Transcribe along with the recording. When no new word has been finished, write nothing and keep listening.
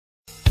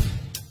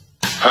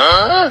爸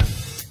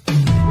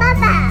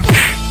爸。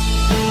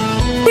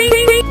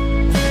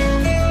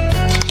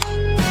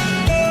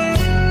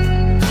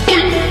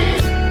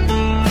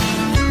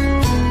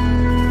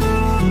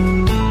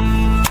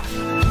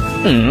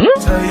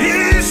在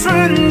一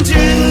瞬间，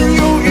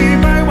有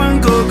100万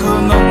个可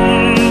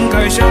能，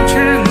该向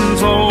前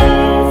走，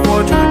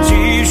或者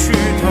继续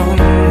等。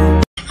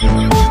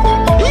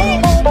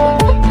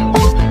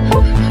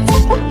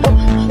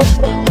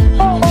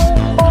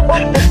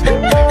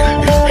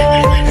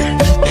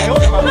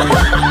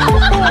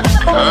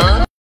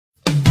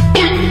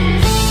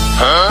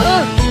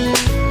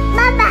爸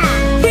爸。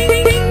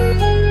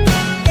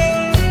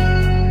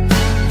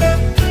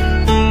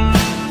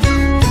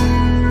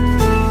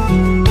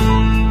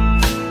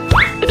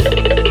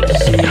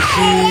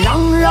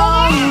冉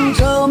冉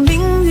着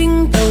命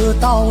运的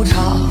道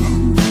场，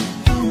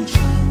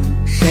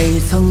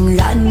谁曾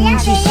燃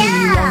起希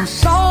望，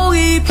烧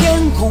一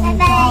片空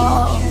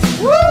旷？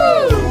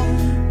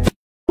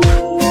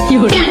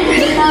有人。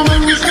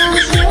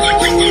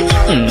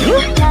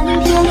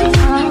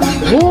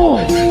哦。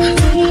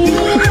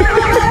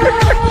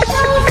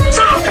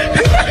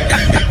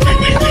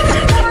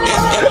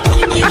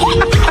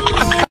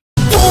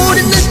我的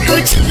那个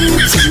轻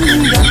轻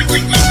的，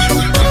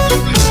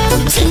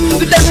轻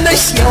的淡淡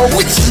笑，我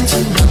轻轻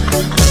的，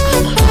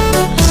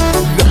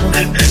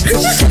让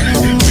生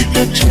命的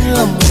折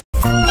磨。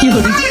有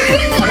人。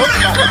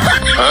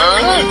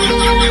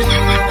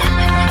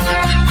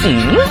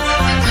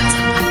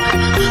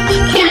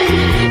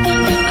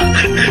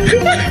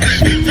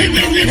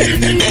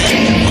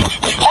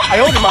哎呦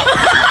我的妈！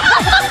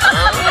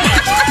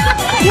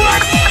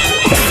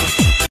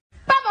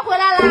爸爸回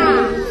来啦！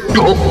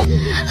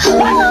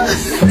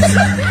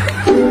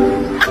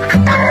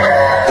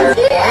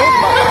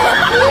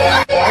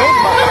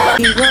一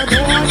个多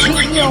情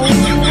又无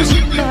情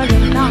的人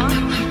呐，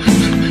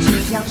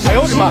哎呦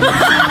我的妈！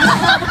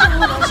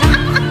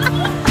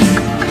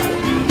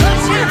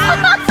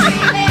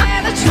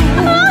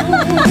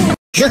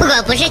如果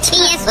不是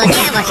亲眼所见，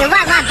我是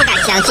万万不敢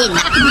相信的。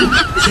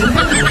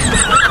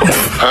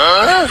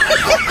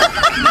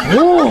哦。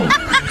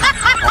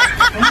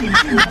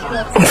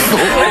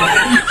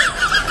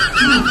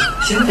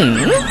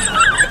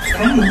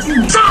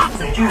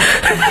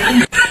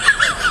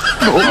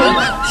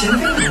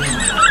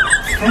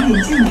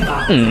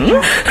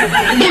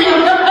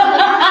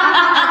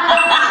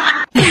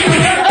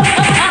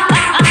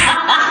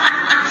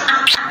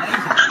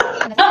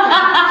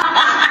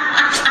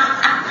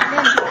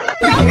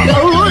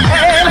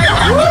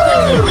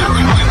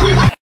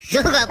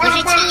如果不是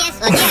亲眼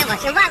所见，我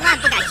是万万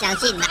不敢相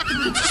信的。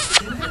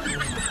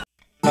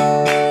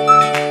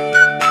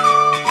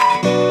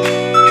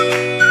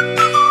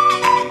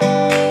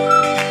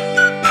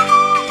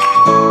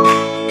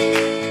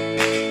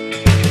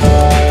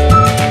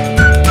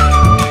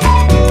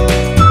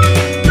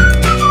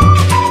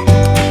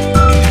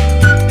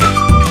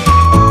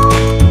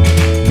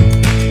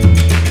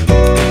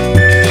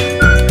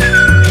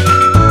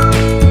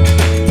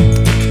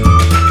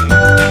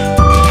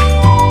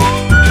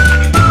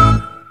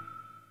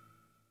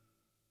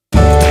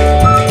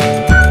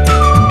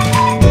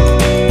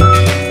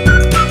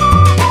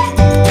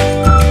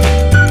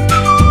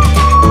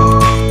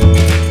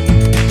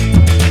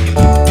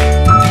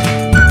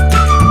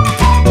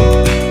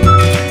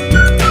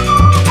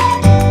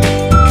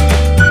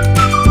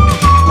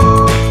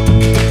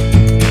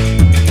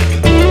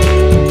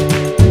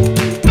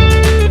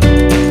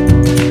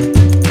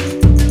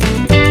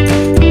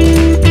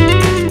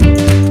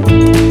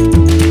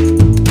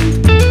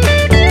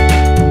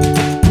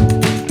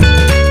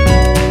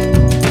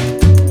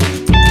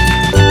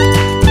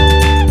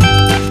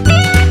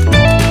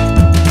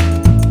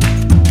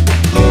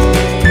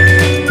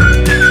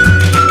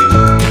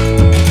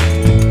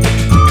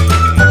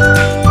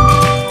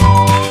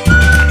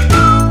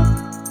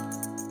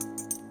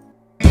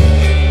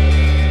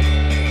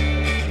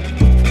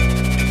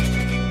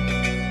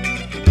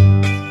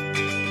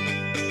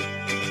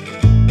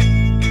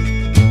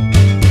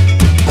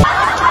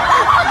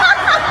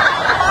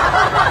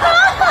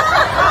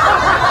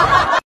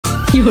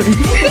有人。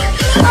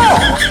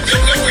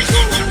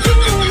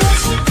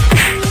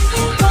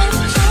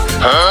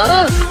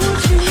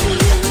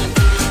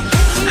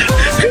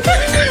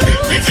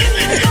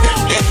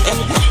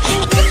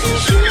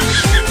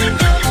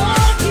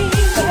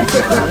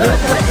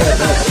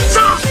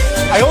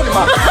哎呦我的妈！哎呦我的妈！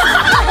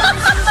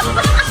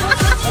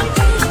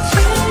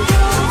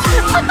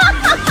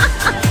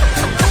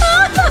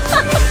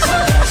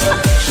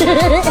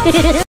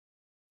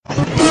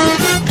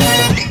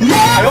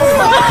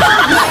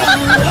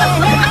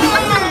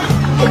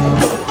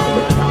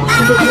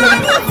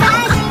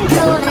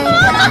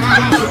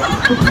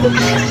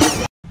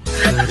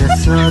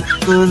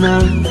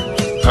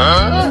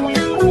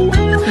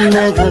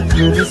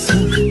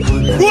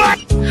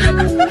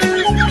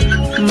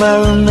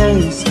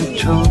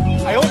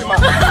哎呦我的妈！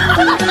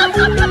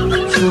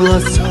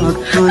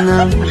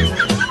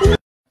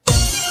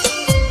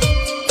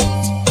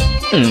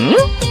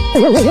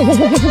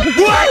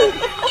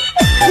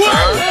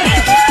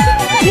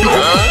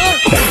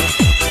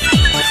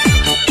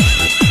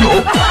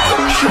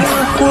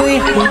会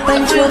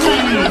单纯，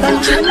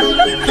单纯，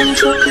单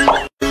纯，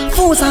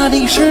复杂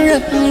的是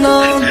人呐。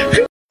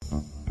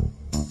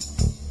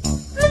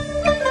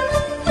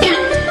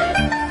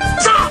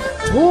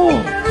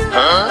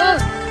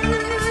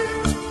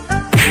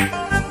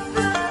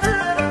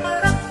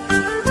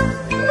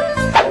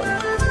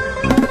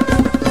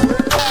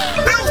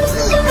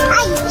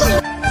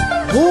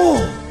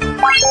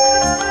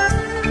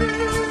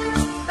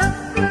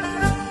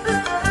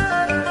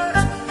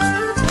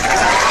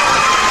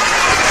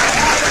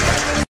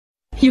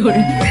有人。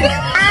哎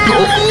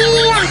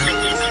呀，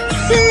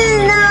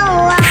闹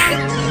啊，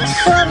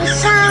说不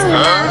上啊，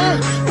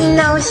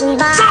闹心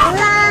罢了。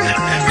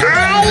哎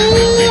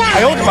呀，哎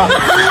呦我的妈！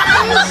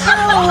难受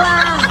啊，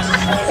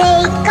这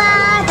疙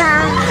瘩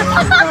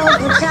够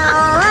不着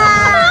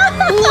啊，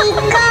你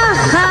个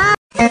好。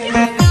哎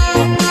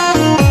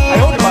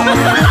呦我的妈！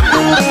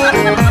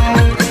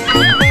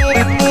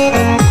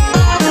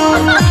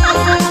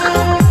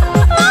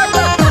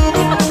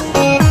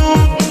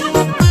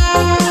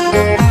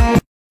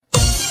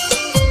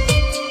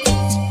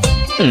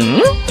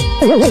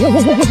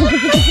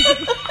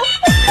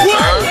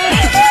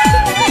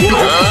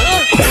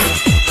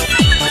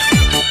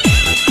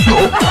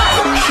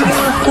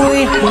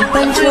会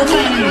单纯，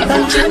单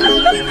纯，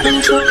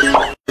单纯，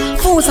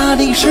复杂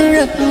的是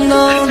人呐。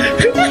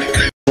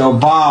小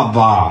爸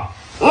爸，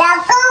老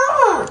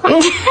公，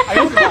哎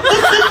呦我的妈！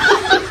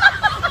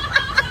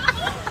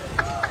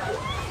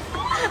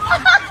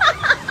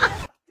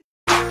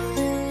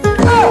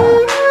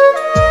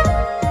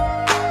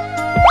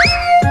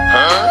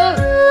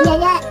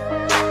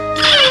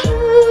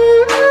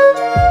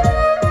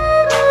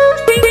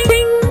圆圆。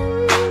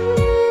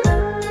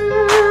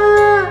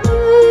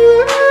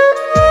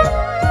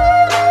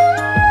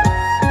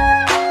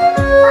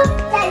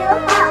加油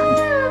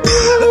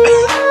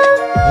好。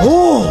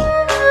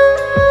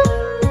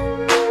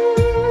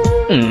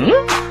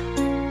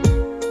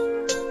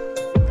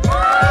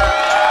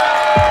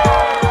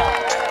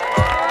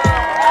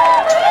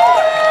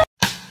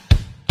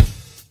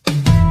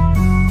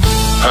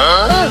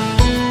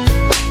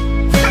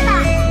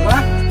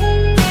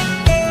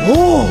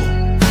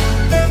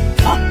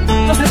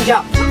这谁家？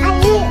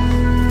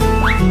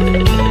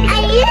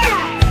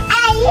阿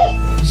姨，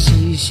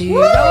熙熙攘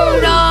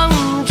攘，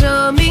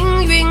这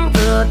命运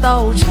的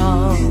道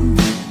场，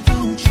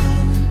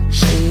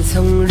谁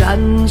曾燃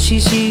起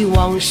希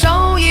望，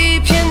烧一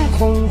片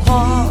空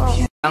荒？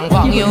阳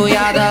光优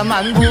雅的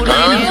漫步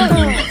来年的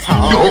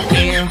草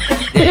坪，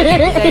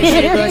在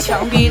这个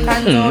墙壁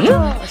弹奏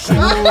着数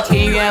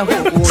田园虎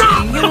虎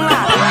英勇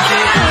啊！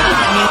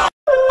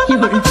有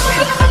人。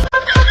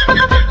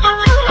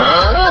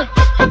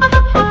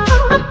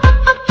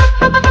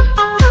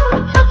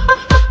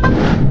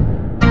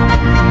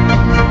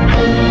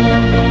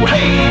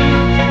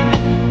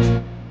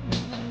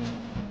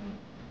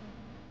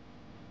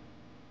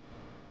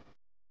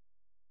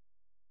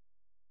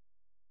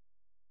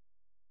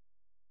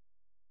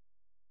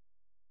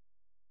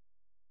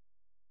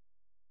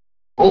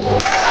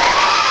哦。